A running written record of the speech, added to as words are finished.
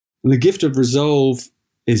And the gift of resolve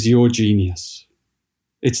is your genius.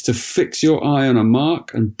 It's to fix your eye on a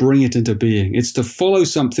mark and bring it into being. It's to follow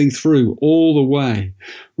something through all the way.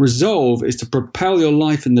 Resolve is to propel your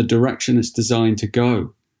life in the direction it's designed to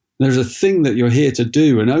go. There's a thing that you're here to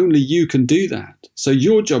do, and only you can do that. So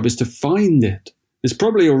your job is to find it. It's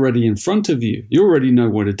probably already in front of you. You already know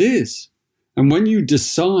what it is. And when you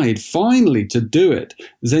decide finally to do it,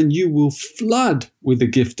 then you will flood with the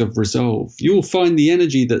gift of resolve. You will find the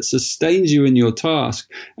energy that sustains you in your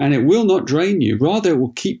task, and it will not drain you. Rather, it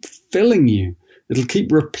will keep filling you. It'll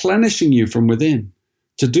keep replenishing you from within.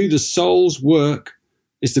 To do the soul's work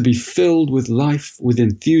is to be filled with life, with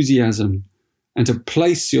enthusiasm, and to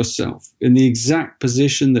place yourself in the exact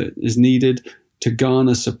position that is needed to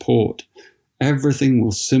garner support. Everything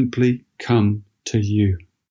will simply come to you.